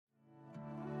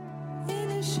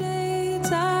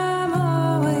Shades, I'm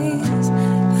always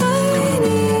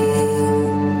hiding.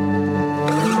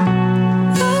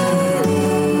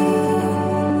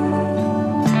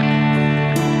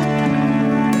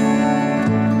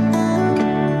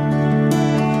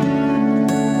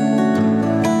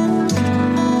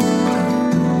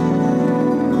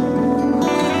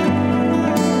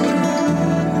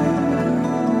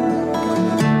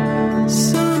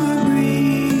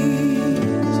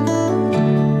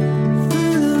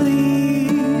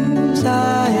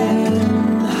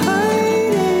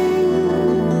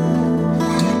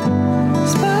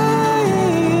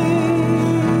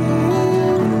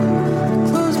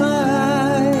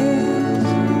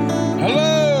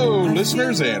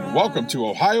 And welcome to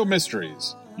Ohio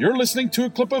Mysteries. You're listening to a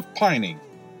clip of Pining,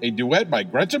 a duet by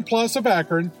Gretchen Plus of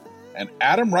Akron and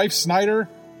Adam Reif Snyder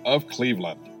of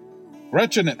Cleveland.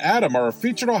 Gretchen and Adam are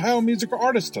featured Ohio musical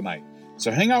artists tonight, so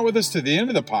hang out with us to the end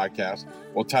of the podcast.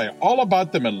 We'll tell you all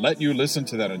about them and let you listen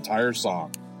to that entire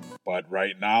song. But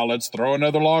right now, let's throw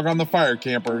another log on the fire,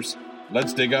 campers.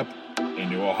 Let's dig up a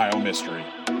new Ohio mystery.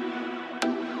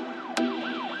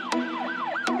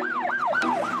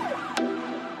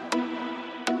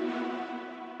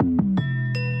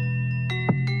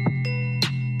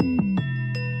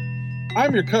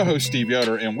 I'm your co-host, Steve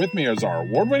Yoder, and with me is our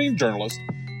award-winning journalist,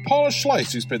 Paula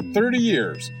Schleis, who spent 30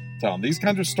 years telling these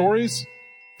kinds of stories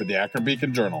for the Akron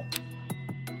Beacon Journal.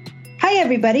 Hi,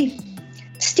 everybody.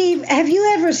 Steve, have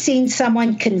you ever seen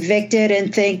someone convicted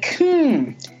and think,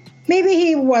 maybe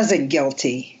he wasn't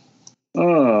guilty?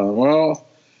 Well,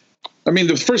 I mean,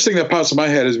 the first thing that pops in my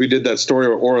head is we did that story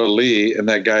with Ora Lee and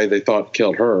that guy they thought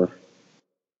killed her.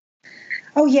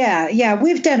 Oh, yeah.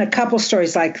 We've done a couple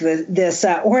stories like this.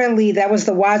 Ora Lee, that was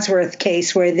the Wadsworth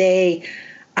case where they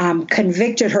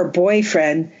convicted her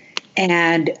boyfriend.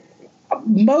 And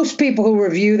most people who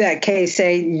review that case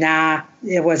say, nah,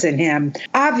 it wasn't him.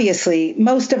 Obviously,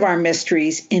 most of our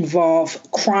mysteries involve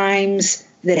crimes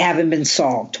that haven't been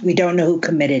solved. We don't know who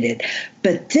committed it.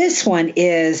 But this one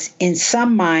is, in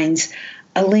some minds,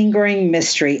 a lingering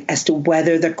mystery as to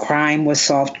whether the crime was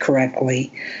solved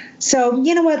correctly. So,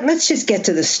 you know what? Let's just get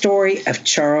to the story of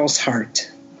Charles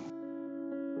Hart.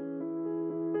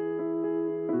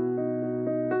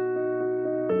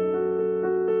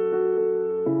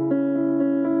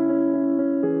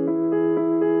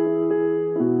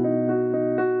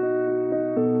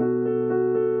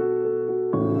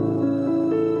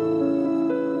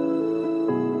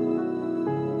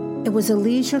 It was a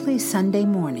leisurely Sunday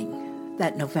morning,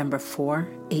 that November 4,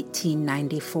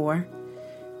 1894,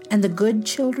 and the good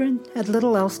children had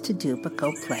little else to do but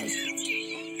go play.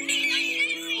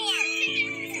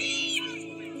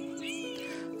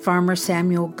 Farmer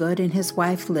Samuel Good and his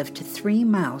wife lived 3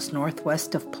 miles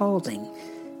northwest of Paulding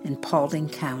in Paulding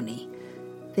County.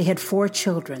 They had 4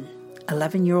 children,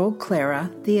 11-year-old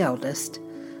Clara, the eldest,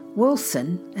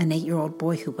 Wilson, an 8-year-old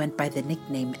boy who went by the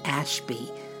nickname Ashby,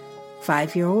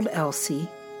 5-year-old Elsie,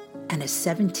 and a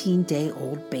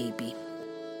 17-day-old baby.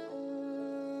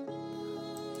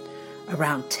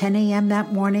 Around 10 a.m.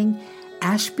 that morning,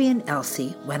 Ashby and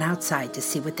Elsie went outside to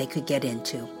see what they could get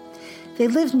into. They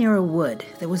lived near a wood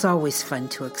that was always fun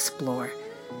to explore.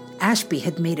 Ashby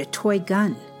had made a toy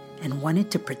gun and wanted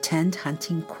to pretend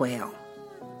hunting quail.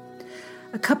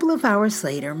 A couple of hours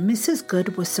later, Mrs.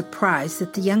 Good was surprised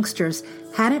that the youngsters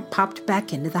hadn't popped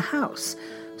back into the house,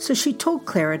 so she told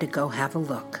Clara to go have a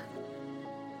look.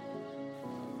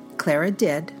 Clara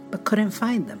did, but couldn't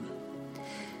find them.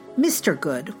 Mr.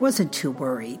 Good wasn't too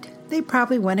worried. They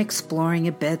probably went exploring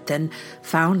a bit, then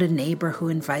found a neighbor who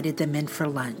invited them in for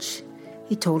lunch.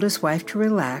 He told his wife to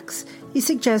relax. He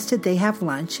suggested they have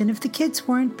lunch, and if the kids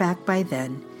weren't back by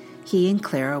then, he and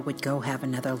Clara would go have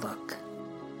another look.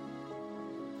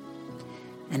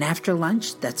 And after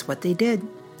lunch, that's what they did.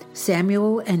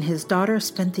 Samuel and his daughter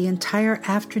spent the entire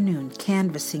afternoon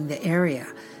canvassing the area,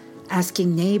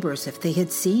 asking neighbors if they had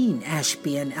seen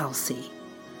Ashby and Elsie.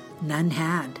 None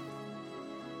had.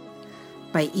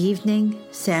 By evening,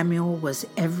 Samuel was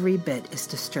every bit as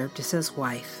disturbed as his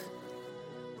wife.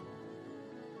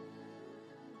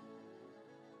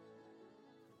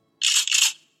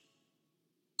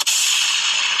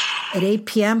 At 8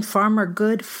 p.m., Farmer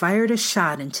Good fired a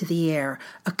shot into the air,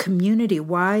 a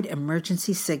community-wide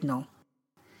emergency signal.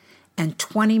 And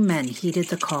 20 men heeded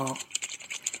the call.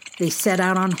 They set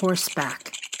out on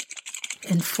horseback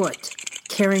and foot,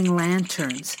 carrying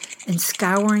lanterns and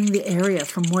scouring the area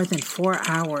for more than 4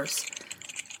 hours.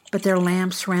 But their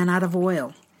lamps ran out of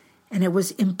oil, and it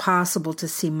was impossible to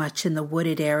see much in the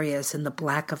wooded areas in the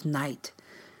black of night.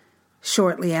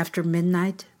 Shortly after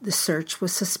midnight, the search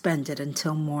was suspended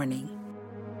until morning.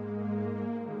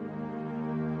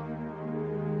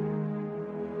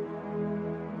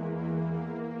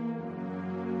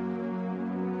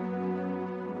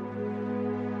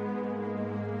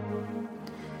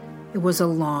 was a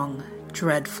long,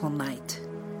 dreadful night.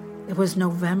 It was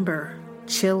November,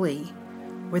 chilly.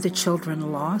 Were the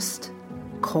children lost,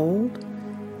 cold,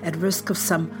 at risk of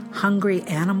some hungry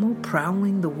animal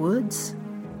prowling the woods?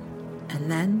 And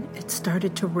then it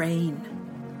started to rain.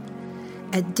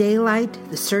 At daylight,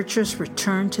 the searchers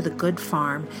returned to the good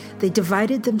farm. They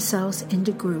divided themselves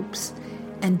into groups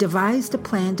and devised a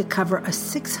plan to cover a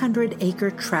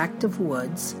 600-acre tract of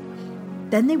woods.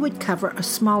 Then they would cover a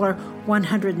smaller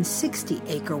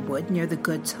 160-acre wood near the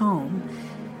Goods' home.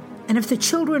 And if the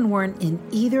children weren't in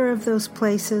either of those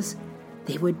places,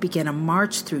 they would begin a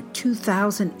march through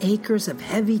 2,000 acres of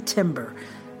heavy timber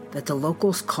that the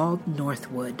locals called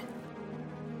Northwood.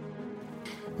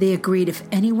 They agreed if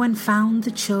anyone found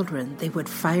the children, they would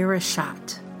fire a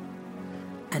shot.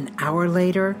 An hour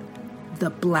later, the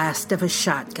blast of a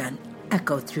shotgun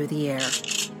echoed through the air.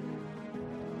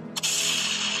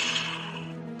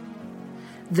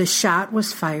 The shot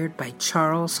was fired by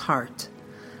Charles Hart,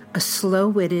 a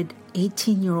slow-witted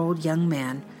 18-year-old young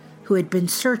man who had been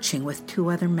searching with 2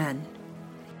 other men.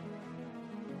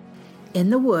 In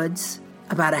the woods,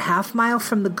 about a half-mile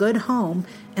from the Good home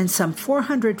and some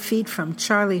 400 feet from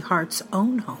Charlie Hart's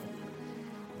own home,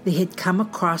 they had come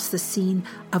across the scene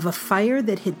of a fire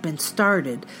that had been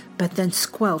started but then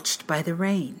squelched by the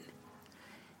rain.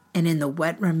 And in the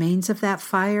wet remains of that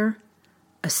fire,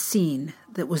 a scene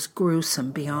that was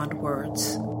gruesome beyond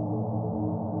words.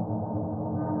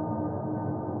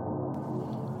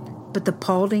 But the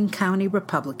Paulding County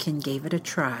Republican gave it a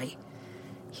try.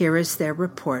 Here is their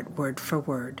report, word for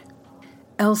word.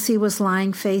 Elsie was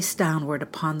lying face downward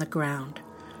upon the ground.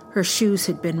 Her shoes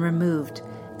had been removed,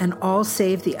 and all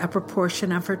save the upper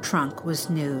portion of her trunk was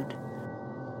nude.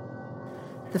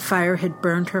 The fire had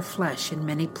burned her flesh in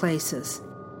many places,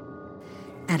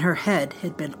 and her head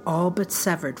had been all but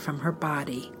severed from her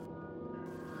body.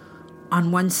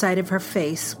 On one side of her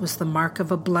face was the mark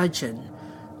of a bludgeon,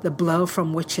 the blow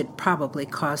from which had probably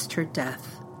caused her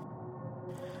death.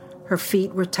 Her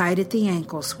feet were tied at the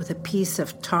ankles with a piece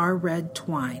of tar-red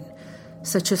twine,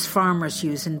 such as farmers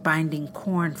use in binding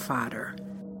corn fodder.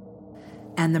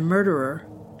 And the murderer,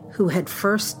 who had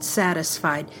first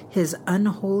satisfied his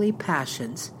unholy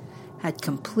passions, had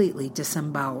completely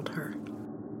disemboweled her.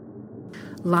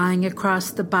 Lying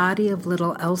across the body of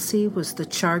little Elsie was the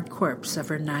charred corpse of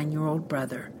her 9-year-old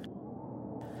brother.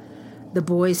 The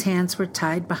boy's hands were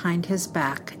tied behind his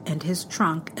back, and his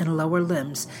trunk and lower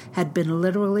limbs had been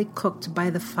literally cooked by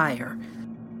the fire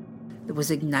that was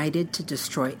ignited to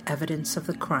destroy evidence of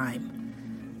the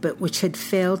crime, but which had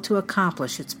failed to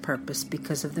accomplish its purpose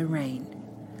because of the rain.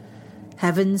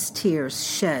 Heaven's tears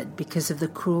shed because of the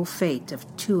cruel fate of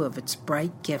 2 of its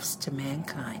bright gifts to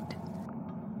mankind.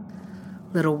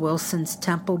 Little Wilson's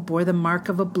temple bore the mark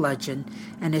of a bludgeon,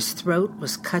 and his throat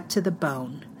was cut to the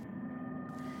bone.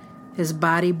 His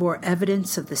body bore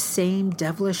evidence of the same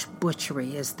devilish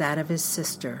butchery as that of his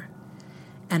sister,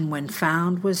 and when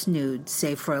found was nude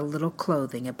save for a little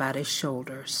clothing about his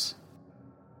shoulders.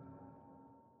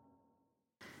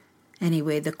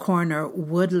 Anyway, the coroner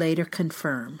would later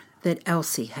confirm that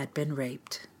Elsie had been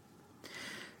raped.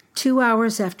 2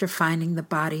 hours after finding the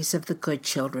bodies of the Good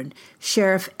children,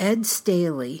 Sheriff Ed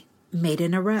Staley made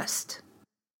an arrest.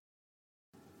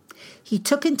 He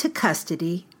took into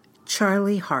custody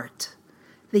Charlie Hart,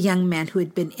 the young man who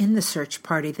had been in the search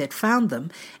party that found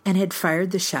them and had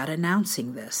fired the shot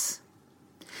announcing this.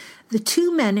 The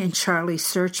 2 men in Charlie's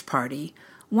search party,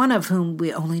 one of whom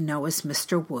we only know as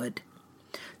Mr. Wood,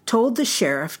 told the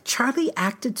sheriff Charlie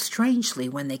acted strangely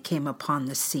when they came upon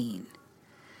the scene.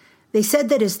 They said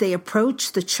that as they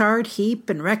approached the charred heap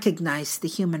and recognized the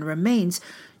human remains,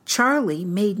 Charlie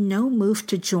made no move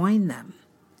to join them.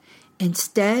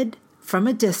 Instead, from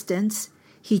a distance,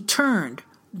 he turned,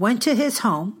 went to his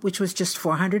home, which was just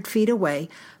 400 feet away,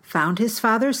 found his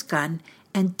father's gun,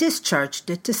 and discharged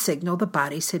it to signal the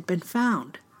bodies had been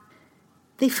found.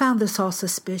 They found this all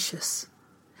suspicious,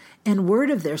 and word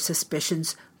of their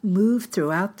suspicions moved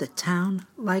throughout the town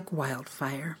like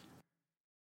wildfire.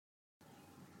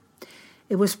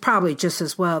 It was probably just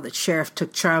as well that Sheriff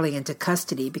took Charlie into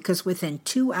custody, because within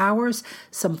 2 hours,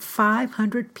 some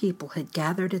 500 people had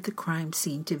gathered at the crime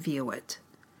scene to view it.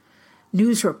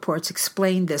 News reports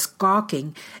explained this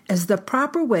gawking as the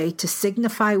proper way to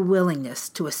signify willingness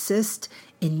to assist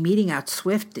in meting out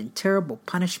swift and terrible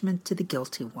punishment to the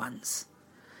guilty ones.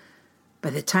 By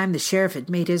the time the sheriff had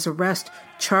made his arrest,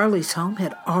 Charlie's home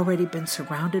had already been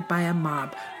surrounded by a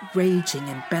mob, raging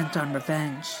and bent on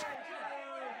revenge.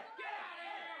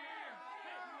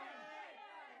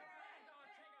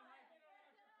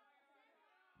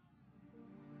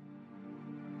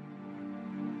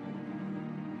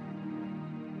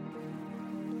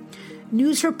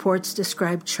 News reports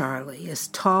described Charlie as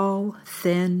tall,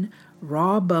 thin,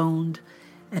 raw-boned,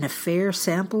 and a fair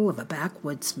sample of a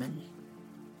backwoodsman.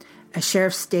 As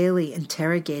Sheriff Staley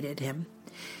interrogated him,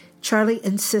 Charlie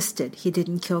insisted he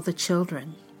didn't kill the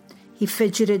children. He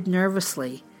fidgeted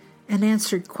nervously and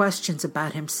answered questions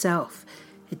about himself.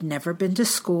 Had never been to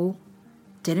school,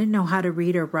 didn't know how to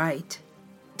read or write,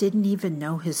 didn't even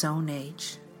know his own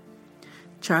age.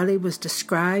 Charlie was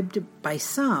described by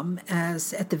some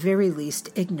as, at the very least,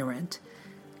 ignorant,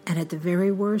 and at the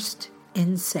very worst,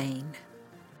 insane.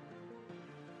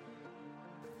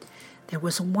 There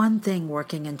was one thing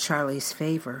working in Charlie's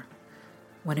favor.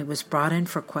 When he was brought in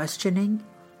for questioning,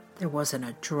 there wasn't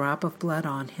a drop of blood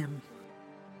on him.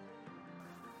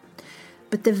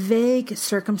 But the vague,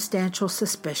 circumstantial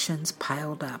suspicions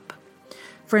piled up.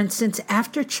 For instance,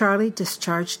 after Charlie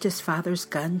discharged his father's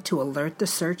gun to alert the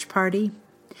search party,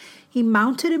 he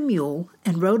mounted a mule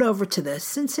and rode over to the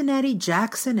Cincinnati,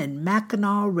 Jackson, and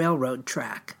Mackinac Railroad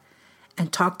track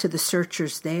and talked to the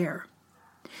searchers there.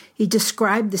 He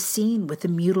described the scene with the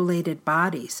mutilated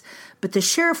bodies, but the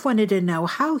sheriff wanted to know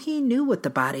how he knew what the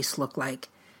bodies looked like,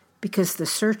 because the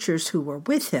searchers who were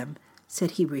with him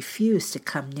said he refused to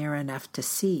come near enough to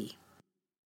see.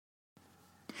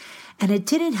 And it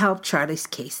didn't help Charlie's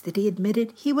case that he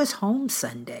admitted he was home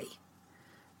Sunday.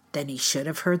 Then he should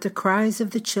have heard the cries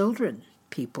of the children,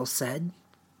 people said.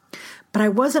 But I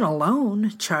wasn't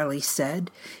alone, Charlie said.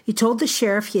 He told the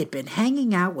sheriff he had been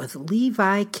hanging out with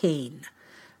Levi Kane,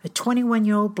 a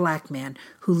 21-year-old black man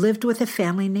who lived with a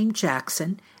family named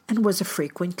Jackson and was a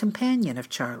frequent companion of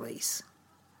Charlie's.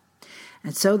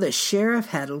 And so the sheriff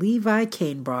had Levi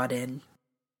Kane brought in.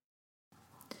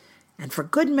 And for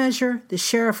good measure, the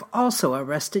sheriff also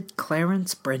arrested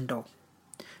Clarence Brindle,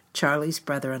 Charlie's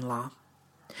brother-in-law.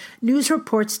 News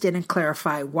reports didn't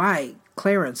clarify why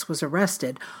Clarence was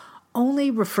arrested,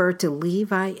 only referred to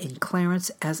Levi and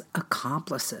Clarence as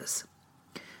accomplices.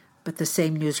 But the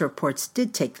same news reports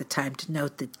did take the time to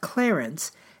note that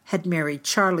Clarence had married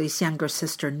Charlie's younger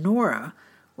sister Nora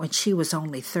when she was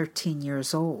only 13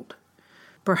 years old.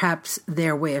 Perhaps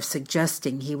their way of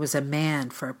suggesting he was a man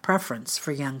for a preference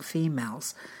for young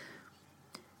females.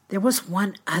 There was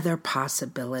one other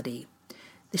possibility.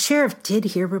 The sheriff did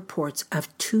hear reports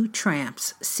of 2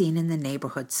 tramps seen in the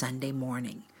neighborhood Sunday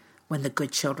morning when the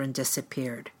good children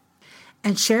disappeared.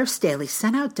 And Sheriff Staley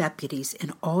sent out deputies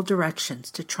in all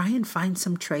directions to try and find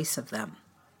some trace of them.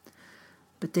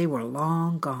 But they were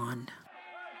long gone.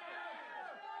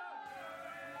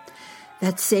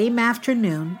 That same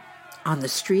afternoon, on the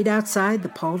street outside the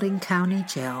Paulding County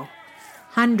Jail,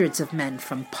 hundreds of men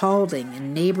from Paulding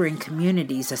and neighboring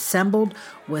communities assembled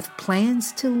with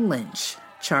plans to lynch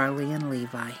Charlie and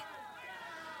Levi.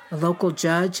 A local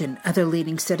judge and other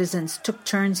leading citizens took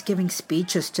turns giving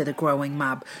speeches to the growing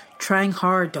mob, trying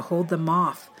hard to hold them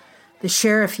off. The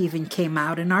sheriff even came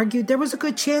out and argued there was a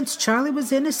good chance Charlie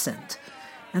was innocent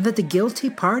and that the guilty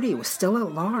party was still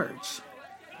at large.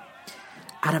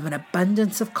 Out of an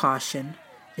abundance of caution,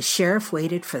 the sheriff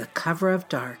waited for the cover of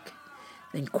dark,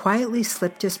 then quietly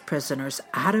slipped his prisoners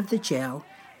out of the jail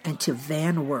and to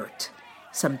Van Wert,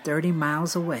 some 30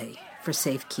 miles away, for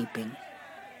safekeeping.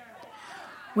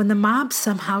 When the mob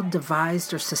somehow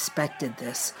devised or suspected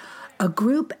this, a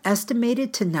group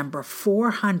estimated to number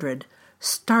 400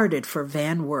 started for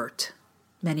Van Wert,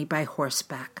 many by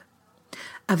horseback.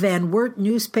 A Van Wert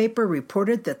newspaper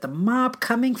reported that the mob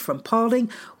coming from Paulding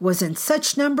was in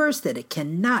such numbers that it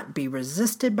cannot be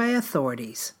resisted by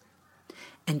authorities.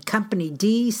 And Company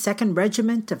D, 2nd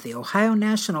Regiment of the Ohio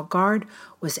National Guard,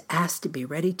 was asked to be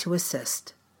ready to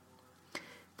assist.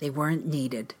 They weren't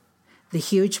needed. The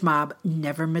huge mob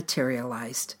never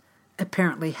materialized,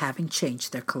 apparently having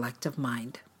changed their collective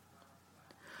mind.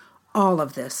 All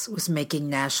of this was making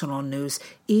national news,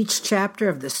 each chapter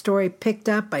of the story picked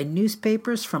up by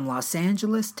newspapers from Los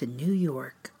Angeles to New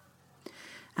York.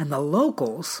 And the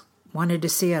locals wanted to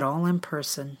see it all in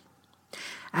person.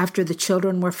 After the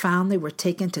children were found, they were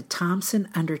taken to Thompson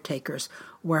Undertakers,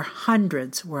 where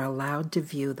hundreds were allowed to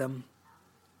view them.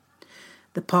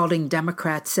 The Paulding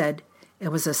Democrat said it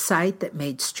was a sight that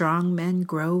made strong men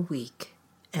grow weak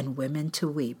and women to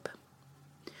weep.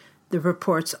 The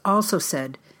reports also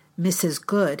said Mrs.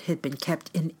 Good had been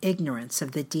kept in ignorance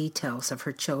of the details of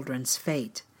her children's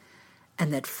fate,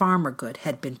 and that Farmer Good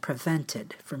had been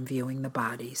prevented from viewing the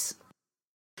bodies.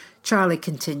 Charlie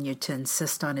continued to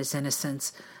insist on his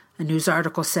innocence. A news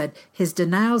article said his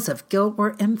denials of guilt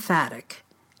were emphatic,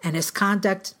 and his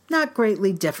conduct not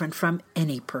greatly different from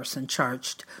any person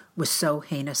charged with so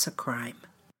heinous a crime.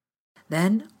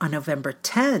 Then, on November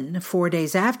 10, 4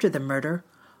 days after the murder,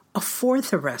 a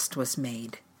 4th arrest was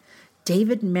made.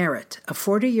 David Merritt, a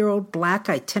 40-year-old black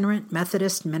itinerant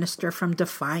Methodist minister from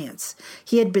Defiance.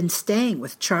 He had been staying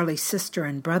with Charlie's sister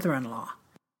and brother-in-law.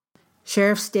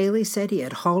 Sheriff Staley said he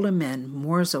had hauled him in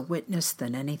more as a witness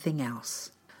than anything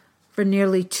else. For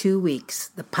nearly 2 weeks,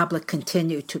 the public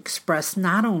continued to express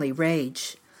not only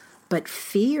rage, but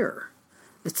fear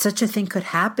that such a thing could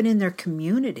happen in their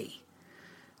community.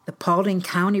 The Paulding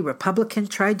County Republican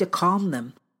tried to calm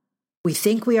them. We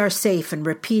think we are safe in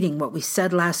repeating what we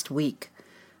said last week,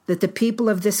 that the people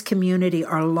of this community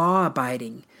are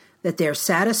law-abiding, that they are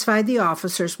satisfied the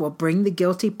officers will bring the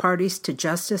guilty parties to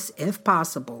justice if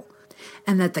possible,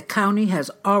 and that the county has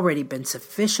already been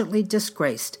sufficiently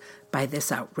disgraced by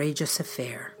this outrageous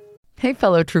affair. Hey,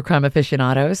 fellow true crime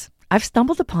aficionados. I've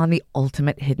stumbled upon the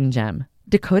ultimate hidden gem,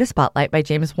 Dakota Spotlight by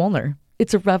James Wolner.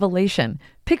 It's a revelation.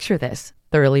 Picture this.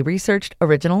 Thoroughly researched,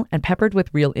 original, and peppered with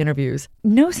real interviews.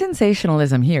 No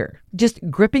sensationalism here. Just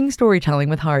gripping storytelling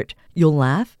with heart. You'll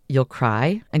laugh, you'll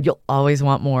cry, and you'll always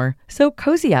want more. So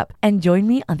cozy up and join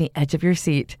me on the edge of your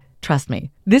seat. Trust me,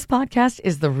 this podcast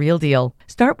is the real deal.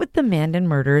 Start with the Mandan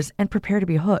murders and prepare to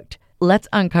be hooked. Let's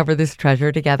uncover this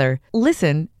treasure together.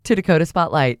 Listen to Dakota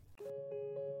Spotlight.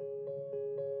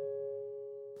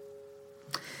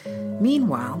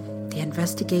 Meanwhile, the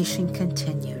investigation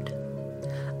continued.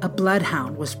 A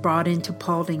bloodhound was brought into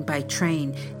Paulding by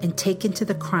train and taken to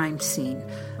the crime scene.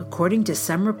 According to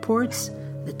some reports,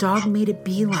 the dog made a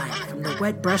beeline from the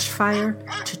wet brush fire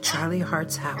to Charlie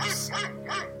Hart's house.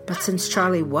 But since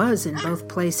Charlie was in both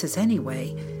places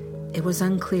anyway, it was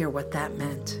unclear what that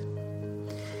meant.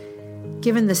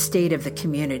 Given the state of the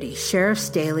community, Sheriff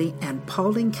Staley and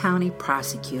Paulding County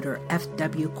Prosecutor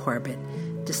F.W. Corbett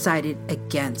decided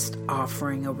against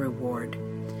offering a reward.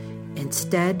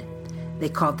 Instead, they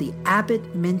called the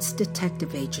Abbott Mintz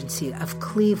Detective Agency of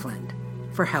Cleveland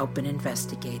for help in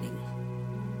investigating.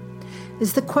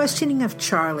 As the questioning of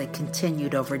Charlie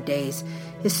continued over days,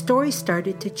 his story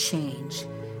started to change.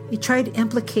 He tried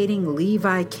implicating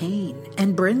Levi Kane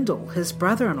and Brindle, his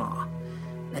brother-in-law.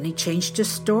 Then he changed his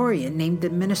story and named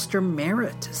the minister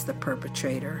Merritt as the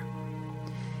perpetrator.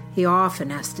 He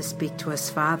often asked to speak to his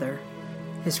father.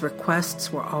 His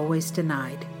requests were always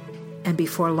denied. And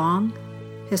before long,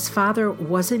 his father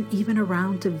wasn't even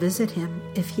around to visit him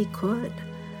if he could.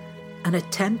 An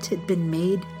attempt had been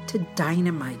made to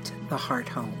dynamite the Hart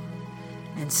home.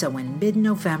 And so in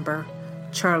mid-November,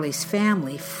 Charlie's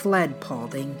family fled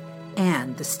Paulding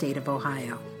and the state of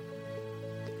Ohio.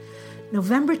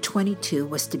 November 22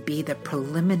 was to be the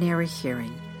preliminary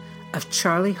hearing of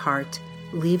Charlie Hart,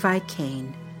 Levi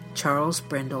Kane, Charles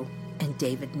Brindle, and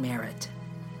David Merritt.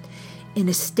 In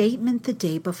a statement the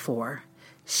day before,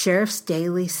 Sheriff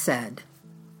Staley said,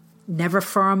 "Never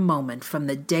for a moment from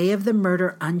the day of the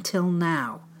murder until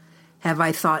now have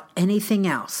I thought anything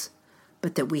else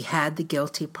but that we had the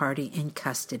guilty party in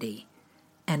custody,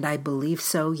 and I believe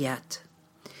so yet.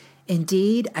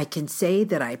 Indeed, I can say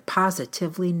that I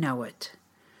positively know it.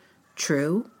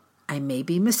 True, I may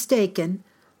be mistaken,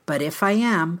 but if I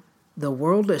am, the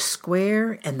world is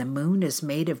square and the moon is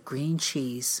made of green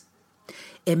cheese.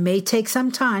 It may take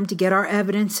some time to get our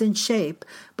evidence in shape,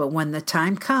 but when the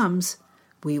time comes,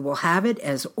 we will have it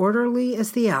as orderly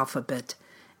as the alphabet,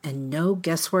 and no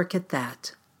guesswork at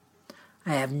that.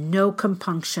 I have no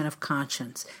compunction of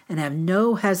conscience and have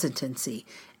no hesitancy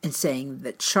in saying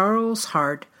that Charles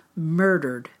Hart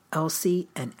murdered Elsie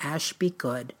and Ashby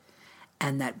Good,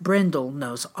 and that Brindle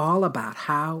knows all about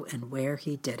how and where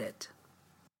he did it."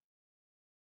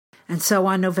 And so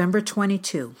on November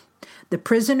 22, the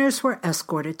prisoners were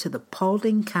escorted to the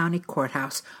Paulding County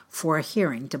Courthouse for a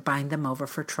hearing to bind them over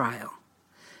for trial.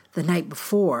 The night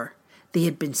before, they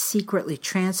had been secretly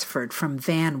transferred from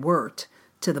Van Wert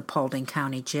to the Paulding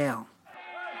County Jail.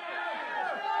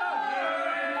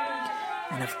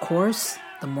 And of course,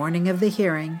 the morning of the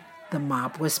hearing, the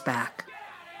mob was back.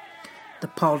 The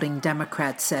Paulding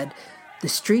Democrats said the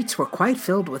streets were quite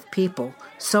filled with people,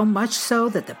 so much so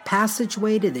that the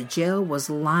passageway to the jail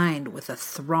was lined with a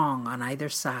throng on either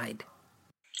side.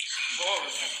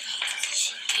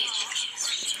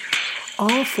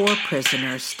 All four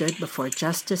prisoners stood before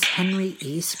Justice Henry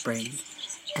E. Spring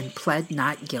and pled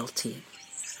not guilty.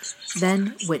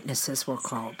 Then witnesses were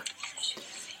called.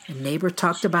 A neighbor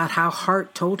talked about how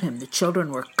Hart told him the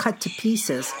children were cut to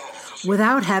pieces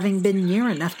without having been near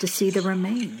enough to see the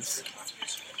remains.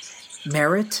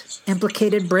 Merritt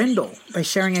implicated Brindle by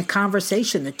sharing a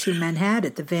conversation the two men had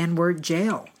at the Van Wert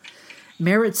jail.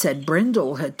 Merritt said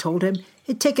Brindle had told him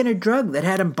he'd taken a drug that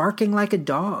had him barking like a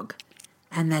dog,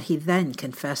 and that he then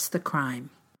confessed the crime.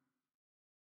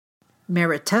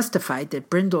 Merritt testified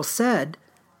that Brindle said,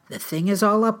 "The thing is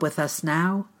all up with us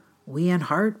now. We and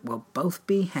Hart will both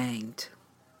be hanged."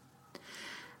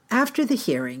 After the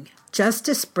hearing,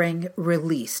 Justice Spring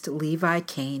released Levi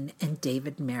Kane and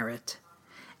David Merritt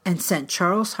and sent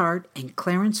Charles Hart and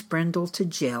Clarence Brindle to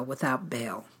jail without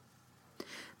bail.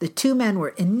 The two men were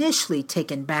initially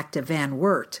taken back to Van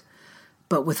Wert,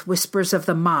 but with whispers of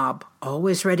the mob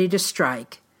always ready to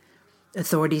strike,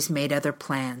 authorities made other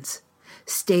plans.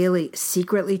 Staley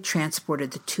secretly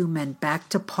transported the two men back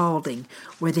to Paulding,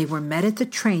 where they were met at the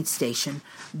train station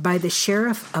by the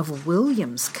sheriff of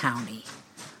Williams County,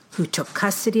 who took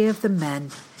custody of the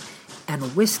men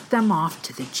and whisked them off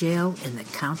to the jail in the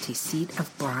county seat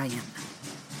of Bryan.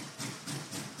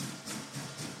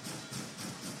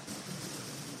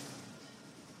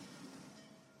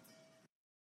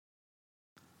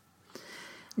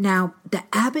 Now, the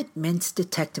Abbott Mintz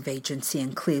Detective Agency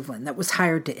in Cleveland that was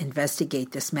hired to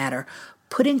investigate this matter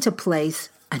put into place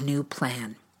a new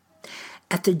plan.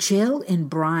 At the jail in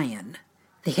Bryan,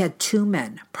 they had two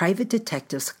men, private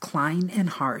detectives Klein and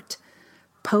Hart,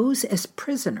 pose as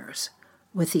prisoners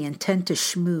with the intent to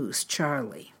schmooze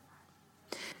Charlie.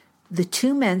 The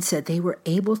two men said they were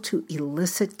able to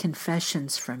elicit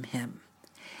confessions from him,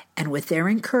 and with their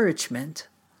encouragement,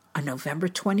 on November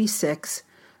 26,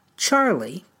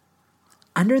 Charlie,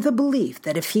 under the belief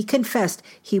that if he confessed,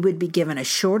 he would be given a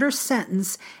shorter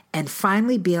sentence and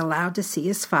finally be allowed to see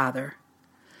his father,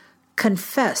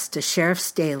 confessed to Sheriff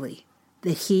Staley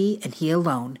that he and he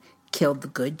alone killed the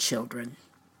good children.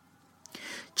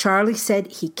 Charlie said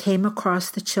he came across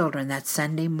the children that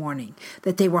Sunday morning,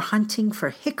 that they were hunting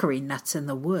for hickory nuts in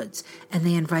the woods, and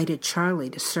they invited Charlie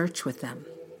to search with them.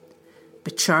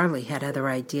 But Charlie had other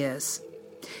ideas.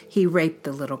 He raped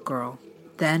the little girl.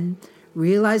 Then,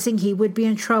 realizing he would be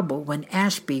in trouble when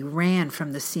Ashby ran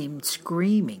from the scene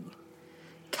screaming,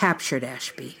 captured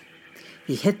Ashby.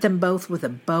 He hit them both with a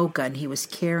bow gun he was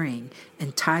carrying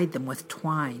and tied them with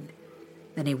twine.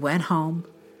 Then he went home,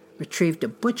 retrieved a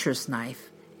butcher's knife,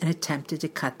 and attempted to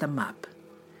cut them up.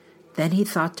 Then he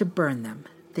thought to burn them,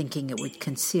 thinking it would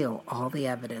conceal all the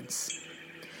evidence.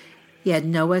 He had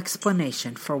no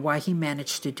explanation for why he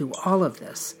managed to do all of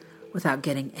this without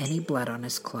getting any blood on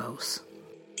his clothes.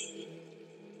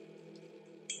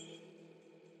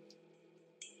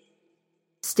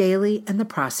 Staley and the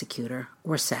prosecutor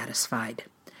were satisfied.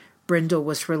 Brindle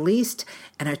was released,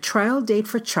 and a trial date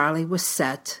for Charlie was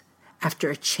set after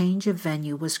a change of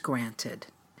venue was granted.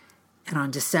 And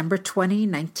on December 20,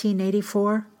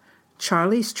 1984,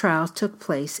 Charlie's trial took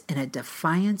place in a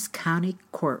Defiance County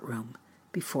courtroom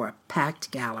before a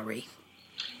packed gallery.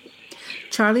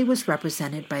 Charlie was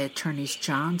represented by attorneys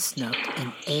John Snook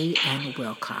and A.N.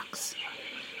 Wilcox.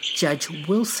 Judge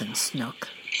Wilson Snook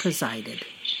presided.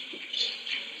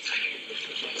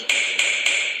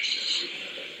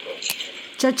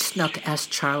 Judge Snook asked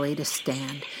Charlie to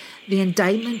stand. The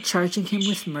indictment charging him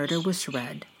with murder was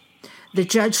read. The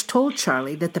judge told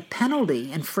Charlie that the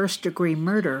penalty in first-degree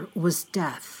murder was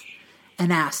death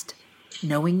and asked,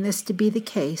 "Knowing this to be the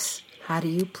case, how do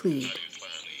you plead?"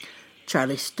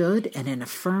 Charlie stood and in a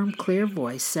firm, clear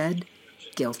voice said,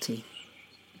 "Guilty."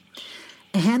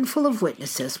 A handful of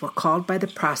witnesses were called by the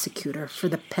prosecutor for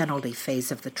the penalty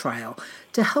phase of the trial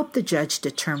to help the judge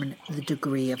determine the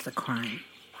degree of the crime.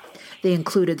 They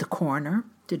included the coroner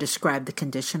to describe the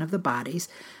condition of the bodies,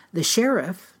 the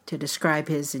sheriff to describe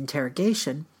his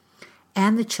interrogation,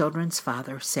 and the children's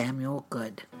father, Samuel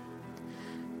Good.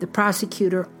 The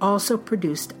prosecutor also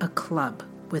produced a club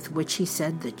with which he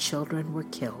said the children were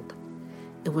killed.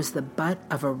 It was the butt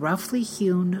of a roughly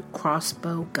hewn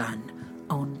crossbow gun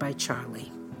owned by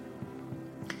Charlie.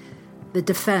 The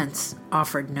defense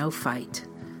offered no fight,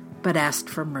 but asked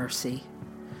for mercy.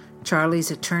 Charlie's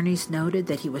attorneys noted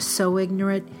that he was so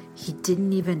ignorant he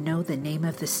didn't even know the name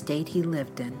of the state he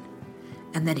lived in,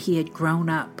 and that he had grown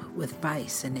up with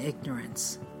vice and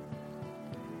ignorance.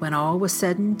 When all was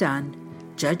said and done,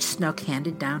 Judge Snook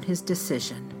handed down his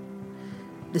decision.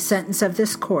 "The sentence of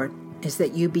this court is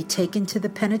that you be taken to the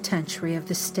penitentiary of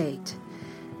the state,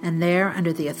 and there,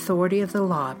 under the authority of the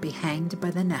law, be hanged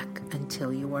by the neck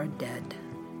until you are dead."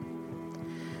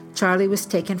 Charlie was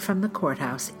taken from the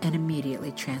courthouse and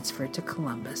immediately transferred to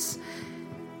Columbus.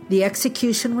 The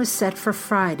execution was set for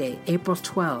Friday, April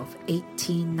 12,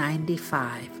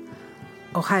 1895.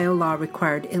 Ohio law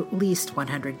required at least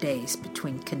 100 days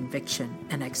between conviction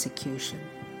and execution.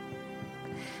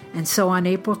 And so on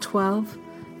April 12,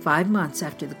 5 months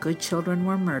after the good children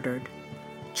were murdered,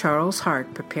 Charles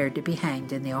Hart prepared to be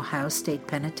hanged in the Ohio State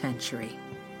Penitentiary.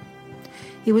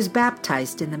 He was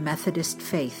baptized in the Methodist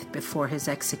faith before his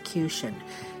execution.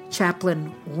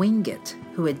 Chaplain Wingate,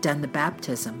 who had done the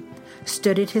baptism,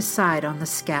 stood at his side on the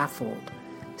scaffold,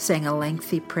 sang a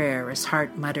lengthy prayer as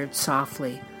Hart muttered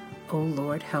softly, "O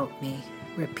Lord, help me,"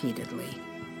 repeatedly.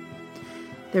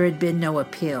 There had been no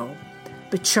appeal,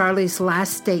 but Charlie's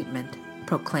last statement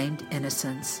proclaimed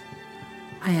innocence.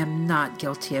 "I am not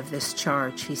guilty of this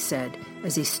charge," he said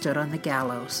as he stood on the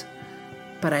gallows,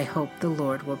 "but I hope the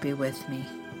Lord will be with me."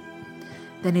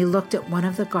 Then he looked at one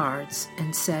of the guards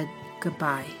and said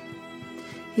goodbye.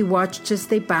 He watched as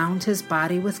they bound his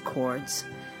body with cords.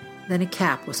 Then a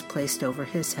cap was placed over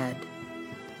his head.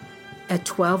 At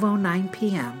 12:09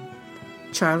 p.m.,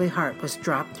 Charlie Hart was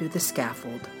dropped through the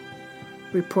scaffold.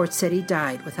 Reports said he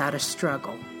died without a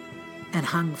struggle and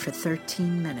hung for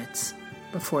 13 minutes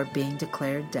before being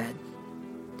declared dead.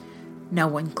 No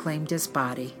one claimed his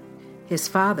body. His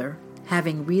father,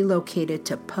 having relocated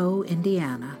to Poe,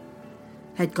 Indiana,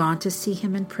 had gone to see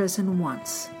him in prison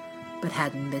once, but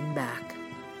hadn't been back.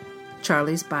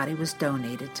 Charlie's body was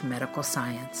donated to medical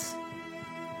science.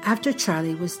 After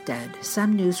Charlie was dead,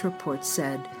 some news reports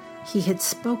said he had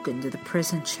spoken to the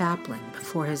prison chaplain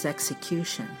before his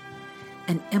execution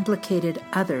and implicated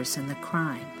others in the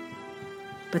crime,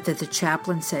 but that the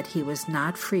chaplain said he was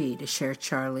not free to share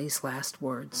Charlie's last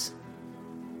words.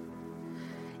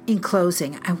 In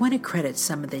closing, I want to credit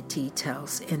some of the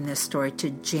details in this story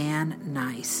to Jan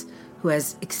Nice, who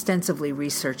has extensively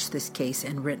researched this case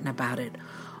and written about it,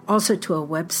 also to a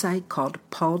website called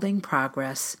Paulding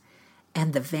Progress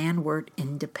and the Van Wert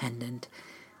Independent.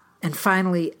 And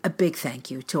finally, a big thank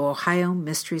you to Ohio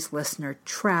Mysteries listener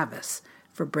Travis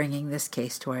for bringing this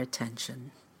case to our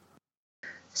attention.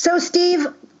 So, Steve,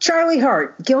 Charlie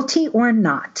Hart, guilty or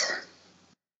not?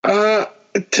 I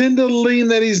tend to lean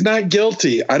that he's not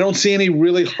guilty. I don't see any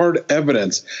really hard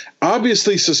evidence.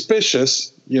 Obviously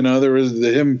suspicious. You know, there was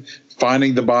him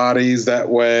finding the bodies that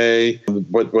way,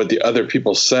 what the other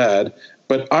people said.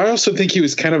 But I also think he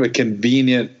was kind of a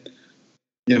convenient,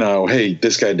 hey,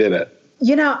 this guy did it.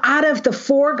 Out of the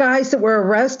 4 guys that were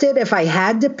arrested, if I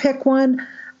had to pick one,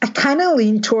 I kind of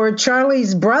lean toward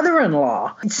Charlie's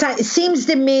brother-in-law. It seems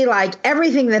to me like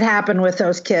everything that happened with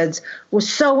those kids was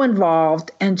so involved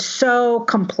and so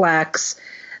complex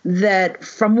that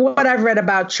from what I've read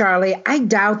about Charlie, I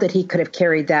doubt that he could have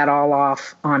carried that all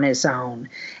off on his own.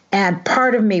 And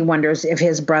part of me wonders if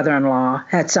his brother-in-law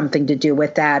had something to do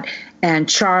with that. And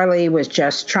Charlie was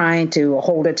just trying to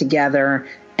hold it together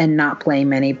and not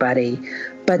blame anybody.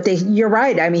 But you're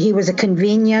right. I mean, he was a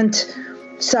convenient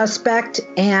suspect,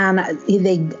 and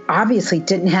they obviously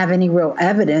didn't have any real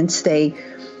evidence. They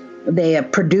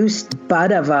produced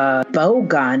butt of a bow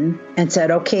gun and said,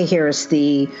 "Okay, here's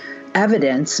the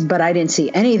evidence," but I didn't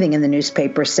see anything in the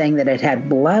newspaper saying that it had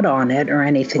blood on it or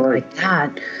anything like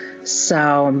that.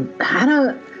 So I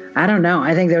don't know.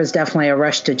 I think there was definitely a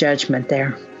rush to judgment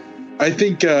there. I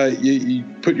think you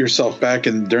put yourself back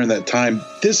in during that time.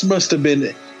 This must have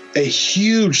been a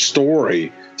huge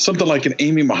story. Something like an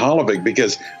Amy Mihaljevic,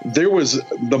 because there was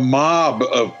the mob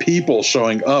of people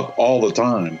showing up all the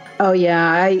time. Oh,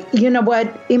 yeah. You know what?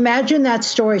 Imagine that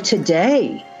story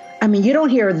today. I mean, you don't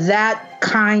hear that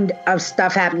kind of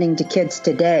stuff happening to kids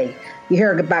today. You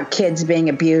hear about kids being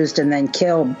abused and then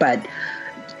killed, but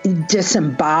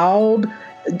disemboweled,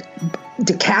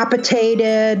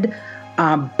 decapitated,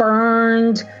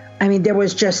 burned. I mean, there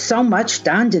was just so much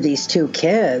done to these 2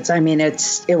 kids. I mean,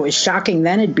 it was shocking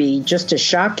then. It'd be just as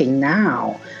shocking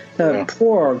now. The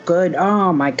poor, good,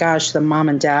 oh my gosh, the mom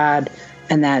and dad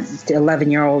and that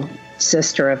 11-year-old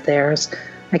sister of theirs.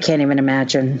 I can't even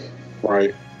imagine.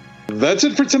 Right. That's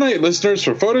it for tonight, listeners.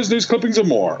 For photos, news, clippings, and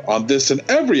more on this and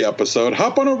every episode,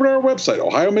 hop on over to our website,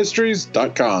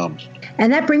 ohiomysteries.com.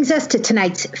 And that brings us to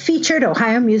tonight's featured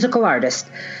Ohio musical artist.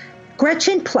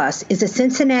 Gretchen Plus is a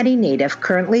Cincinnati native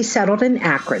currently settled in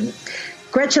Akron.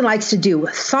 Gretchen likes to do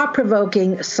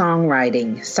thought-provoking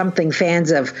songwriting, something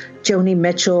fans of Joni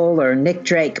Mitchell or Nick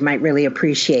Drake might really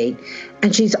appreciate.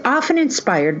 And she's often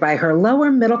inspired by her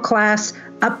lower middle-class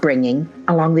upbringing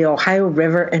along the Ohio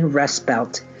River and Rust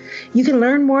Belt. You can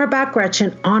learn more about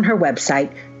Gretchen on her website,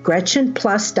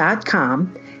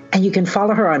 GretchenPlus.com, and you can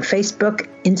follow her on Facebook,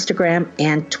 Instagram,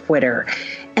 and Twitter.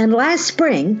 And last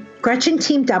spring, Gretchen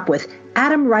teamed up with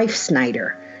Adam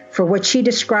Reifsnyder for what she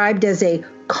described as a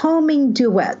calming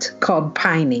duet called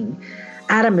Pining.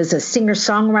 Adam is a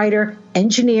singer-songwriter,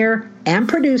 engineer, and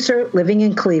producer living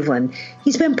in Cleveland.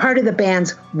 He's been part of the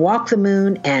bands Walk the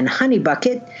Moon and Honey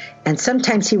Bucket, and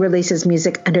sometimes he releases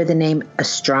music under the name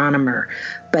Astronomer.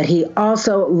 But he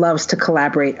also loves to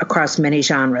collaborate across many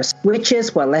genres, which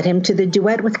is what led him to the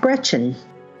duet with Gretchen.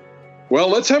 Well,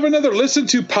 let's have another listen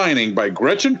to Pining by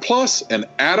Gretchen Plus and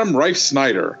Adam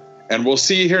Reifsnyder. And we'll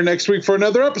see you here next week for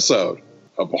another episode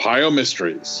of Ohio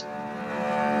Mysteries.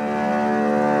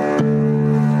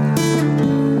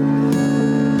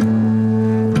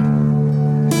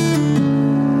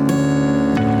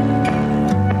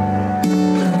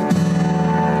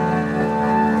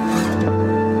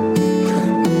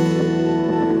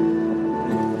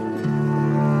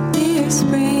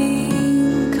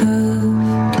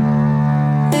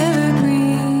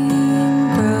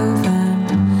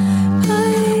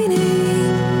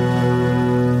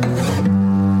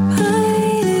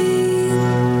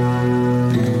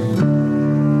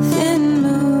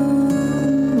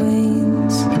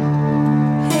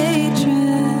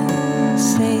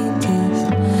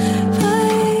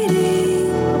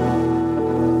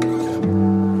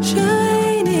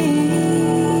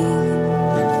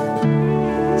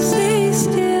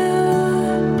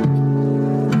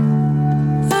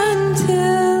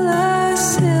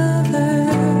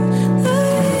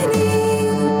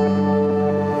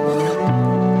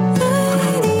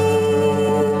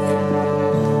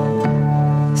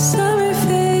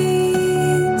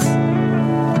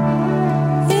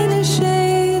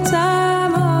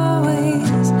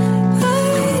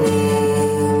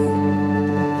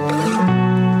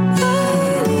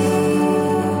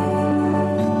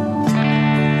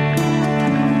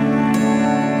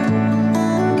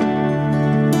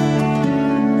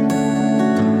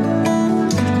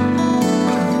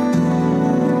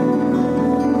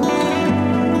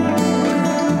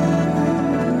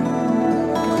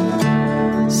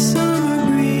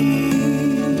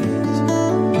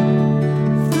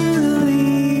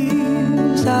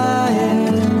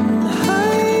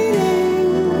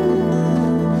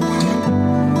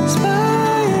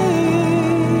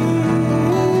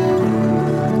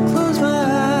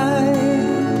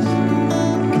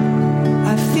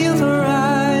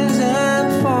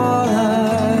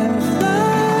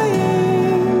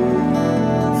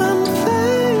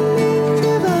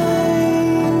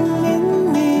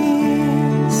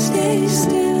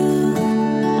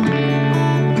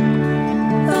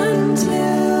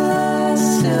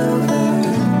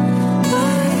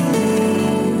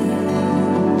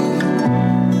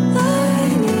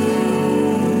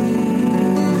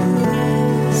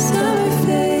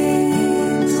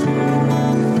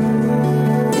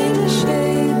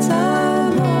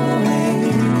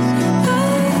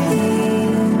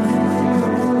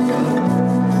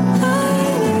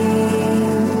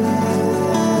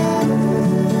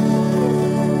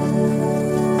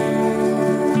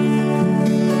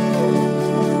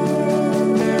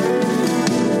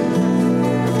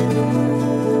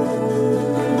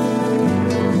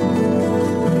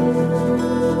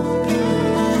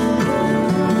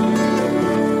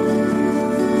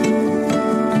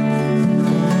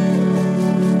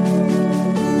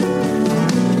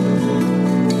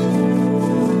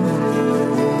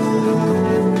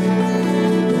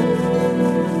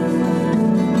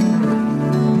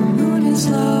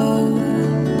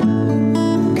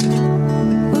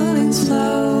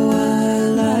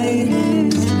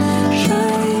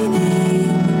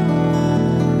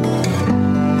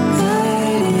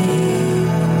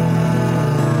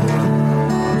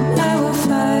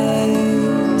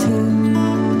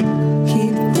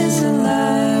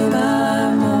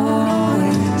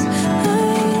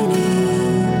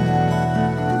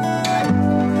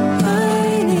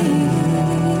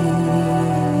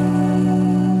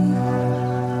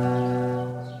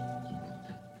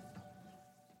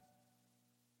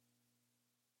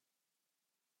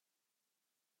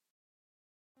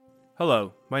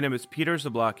 Hello, my name is Peter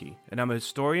Zablocki, and I'm a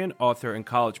historian, author, and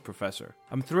college professor.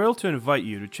 I'm thrilled to invite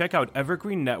you to check out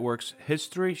Evergreen Network's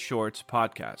History Shorts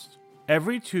podcast.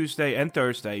 Every Tuesday and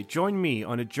Thursday, join me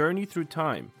on a journey through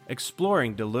time,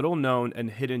 exploring the little-known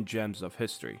and hidden gems of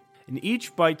history. In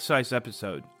each bite-sized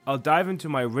episode, I'll dive into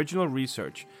my original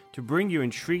research to bring you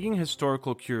intriguing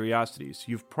historical curiosities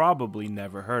you've probably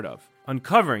never heard of,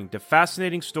 uncovering the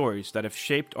fascinating stories that have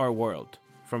shaped our world,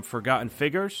 from forgotten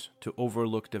figures to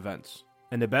overlooked events.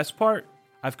 And the best part?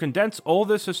 I've condensed all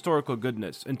this historical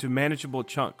goodness into manageable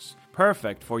chunks,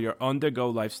 perfect for your on-the-go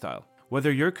lifestyle. Whether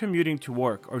you're commuting to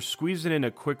work or squeezing in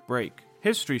a quick break,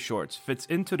 History Shorts fits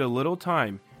into the little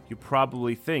time you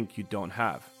probably think you don't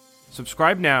have.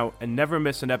 Subscribe now and never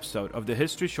miss an episode of the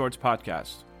History Shorts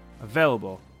podcast,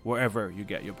 available wherever you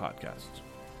get your podcasts.